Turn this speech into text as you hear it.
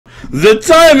The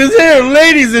time is here,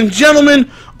 ladies and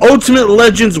gentlemen. Ultimate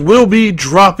Legends will be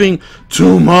dropping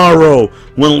tomorrow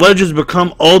when Legends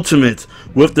become Ultimate.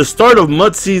 With the start of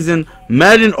MUT season,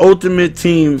 Madden Ultimate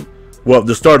Team, well,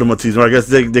 the start of MUT season, or I guess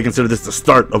they consider this the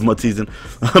start of MUT season.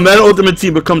 Madden Ultimate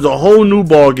Team becomes a whole new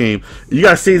ball game. You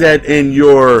gotta say that in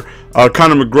your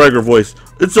Conor McGregor voice.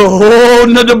 It's a whole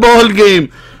nother ball game.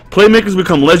 Playmakers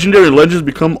become legendary, and Legends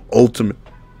become Ultimate.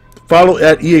 Follow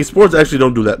at EA Sports. Actually,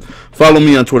 don't do that. Follow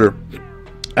me on Twitter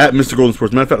at Mr. Golden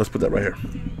Sports. Matter of fact, let's put that right here.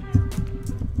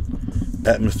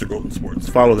 At Mr. Golden Sports.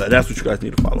 Follow that. That's what you guys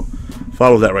need to follow.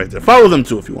 Follow that right there. Follow them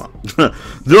too if you want.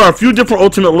 There are a few different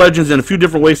Ultimate Legends and a few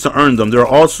different ways to earn them. There are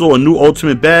also a new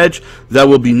Ultimate badge that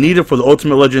will be needed for the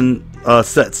Ultimate Legend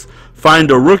sets.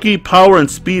 Find a rookie, power, and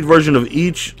speed version of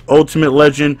each Ultimate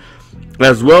Legend,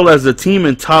 as well as the team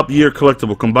and top year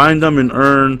collectible. Combine them and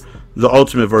earn the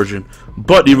Ultimate version.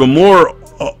 But even more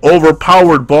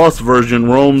overpowered boss version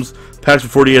roams packs for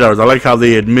 48 hours. I like how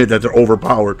they admit that they're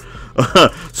overpowered.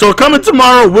 So coming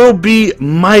tomorrow will be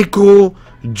Michael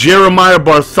Jeremiah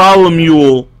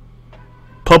Bartholomew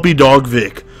Puppy Dog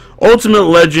Vick. Ultimate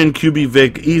Legend QB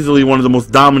Vick, easily one of the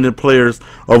most dominant players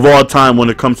of all time when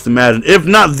it comes to Madden, if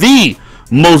not the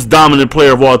most dominant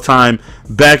player of all time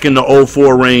back in the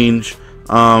 04 range.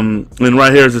 And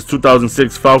right here is his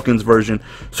 2006 Falcons version.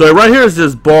 So right here is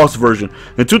his boss version.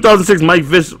 In 2006,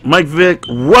 Mike Vick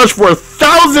rushed for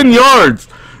 1,000 yards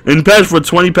and passed for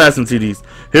 20 passing TDs.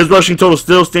 His rushing total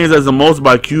still stands as the most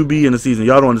by QB in the season.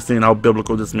 Y'all don't understand how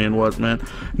biblical this man was, man.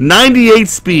 98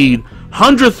 speed,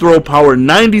 100 throw power,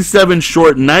 97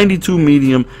 short, 92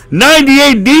 medium,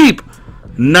 98 deep,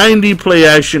 90 play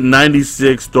action,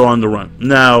 96 throw on the run.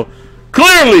 Now,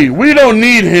 clearly, we don't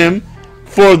need him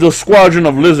for the squadron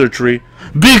of lizardry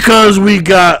because we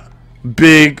got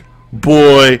big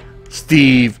boy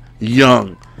Steve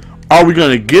Young. Are we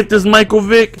gonna get this Michael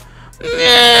Vick?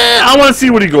 I want to see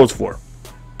what he goes for.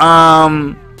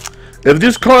 If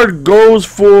this card goes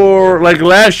for like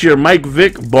last year, Mike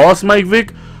Vick, boss Mike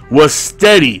Vick was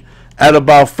steady at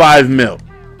about 5 mil.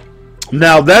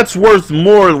 Now that's worth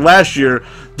more last year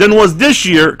than was this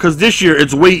year, because this year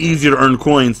it's way easier to earn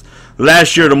coins.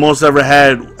 Last year, the most I ever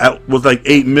had was like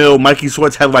 8 mil. Mikey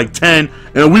Sweats had like 10,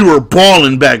 and we were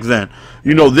balling back then.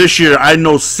 You know, this year, I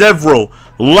know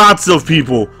lots of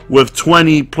people with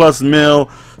 20 plus mil.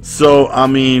 So, I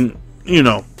mean, you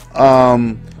know,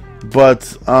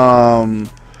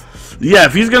 yeah,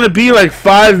 if he's going to be like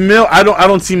 5 mil, I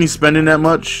don't see me spending that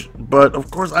much. But, of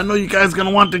course, I know you guys going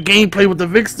to want the gameplay with the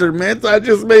Vickster, man. So I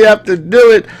just may have to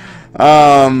do it.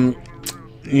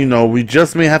 You know, we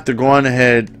just may have to go on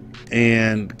ahead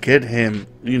and get him,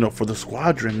 you know, for the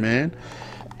squadron, man.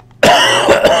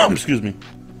 Excuse me.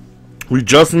 We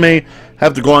just may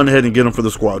have to go on ahead and get him for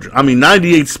the squadron. I mean,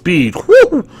 98 speed.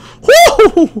 Woo!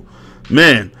 Woo!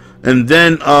 Man. And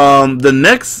then the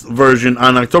next version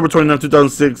on October 29,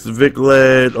 2006, Vick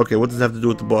led. Okay, what does it have to do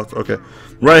with the boss? Okay.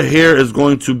 Right here is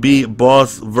going to be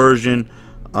boss version.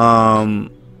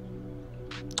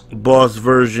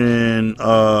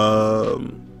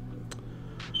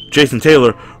 Jason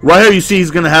Taylor. Right here you see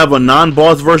he's going to have a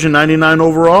non-boss version 99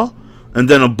 overall and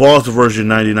then a boss version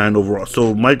 99 overall.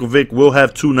 So Michael Vick will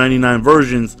have two 99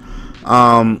 versions.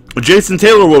 Jason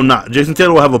Taylor will not. Jason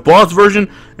Taylor will have a boss version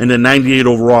and a 98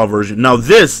 overall version. Now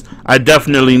this I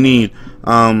definitely need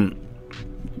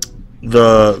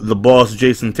the boss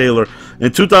Jason Taylor.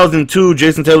 In 2002,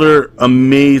 Jason Taylor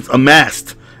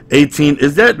amassed 18,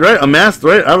 is that right? Amassed,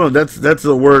 right? I don't know. That's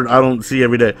a word I don't see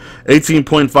every day.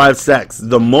 18.5 sacks,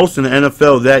 the most in the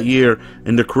NFL that year,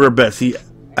 in the career best. He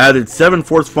added 7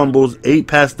 forced fumbles, 8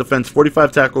 pass defense,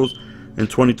 45 tackles, and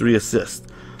 23 assists.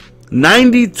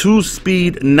 92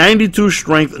 speed, 92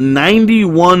 strength,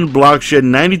 91 block shed,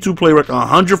 92 play rec,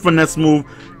 100 finesse move,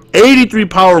 83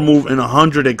 power move, and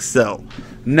 100 excel.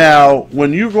 Now,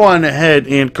 when you go on ahead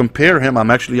and compare him, I'm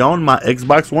actually on my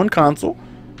Xbox One console.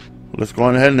 Let's go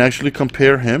on ahead and actually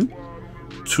compare him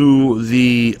to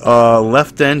the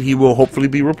left end. He will hopefully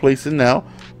be replacing now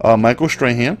Michael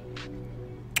Strahan.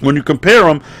 When you compare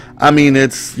them, I mean,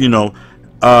 it's, you know,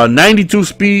 92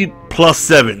 speed plus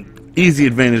 7. Easy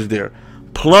advantage there.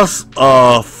 Plus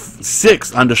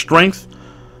 6 on the strength.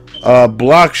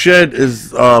 Block shed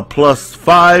is plus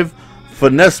 5.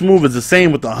 Finesse move is the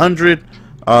same with 100.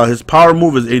 His power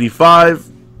move is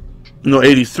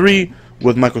 83.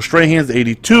 With Michael Strahan's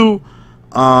 82,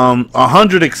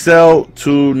 100 excel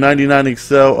to 99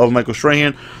 excel of Michael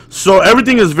Strahan. So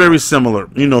everything is very similar.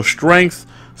 You know, strength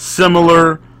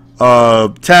similar,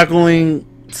 tackling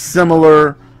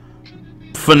similar,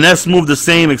 finesse move the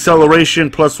same, acceleration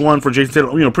 +1 for Jason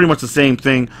Taylor. You know, pretty much the same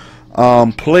thing.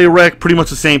 Play rec, pretty much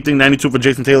the same thing. 92 for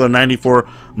Jason Taylor, 90 for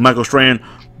Michael Strahan.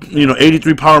 You know,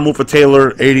 83 power move for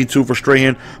Taylor, 82 for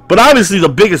Strahan. But obviously the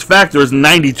biggest factor is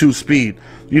 92 speed.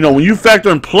 You know, when you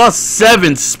factor in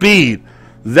 +7 speed,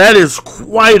 that is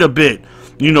quite a bit.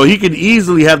 You know, he could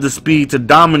easily have the speed to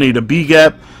dominate a B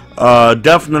gap.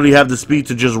 Definitely have the speed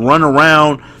to just run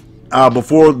around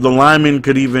before the lineman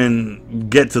could even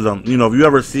get to them. You know, if you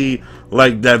ever see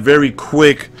like that very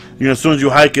quick, you know, as soon as you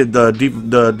hike it,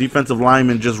 the defensive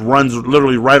lineman just runs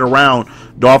literally right around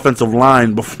the offensive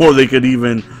line before they could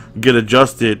even get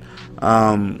adjusted.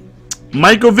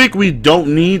 Michael Vick, we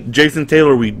don't need. Jason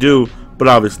Taylor, we do. But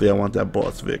obviously, I want that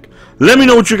boss Vick. Let me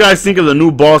know what you guys think of the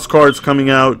new boss cards coming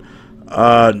out.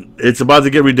 It's about to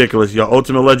get ridiculous, y'all.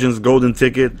 Ultimate Legends Golden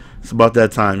Ticket. It's about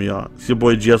that time, y'all. It's your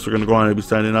boy GS. We're going to go on and be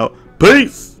signing out.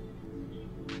 Peace!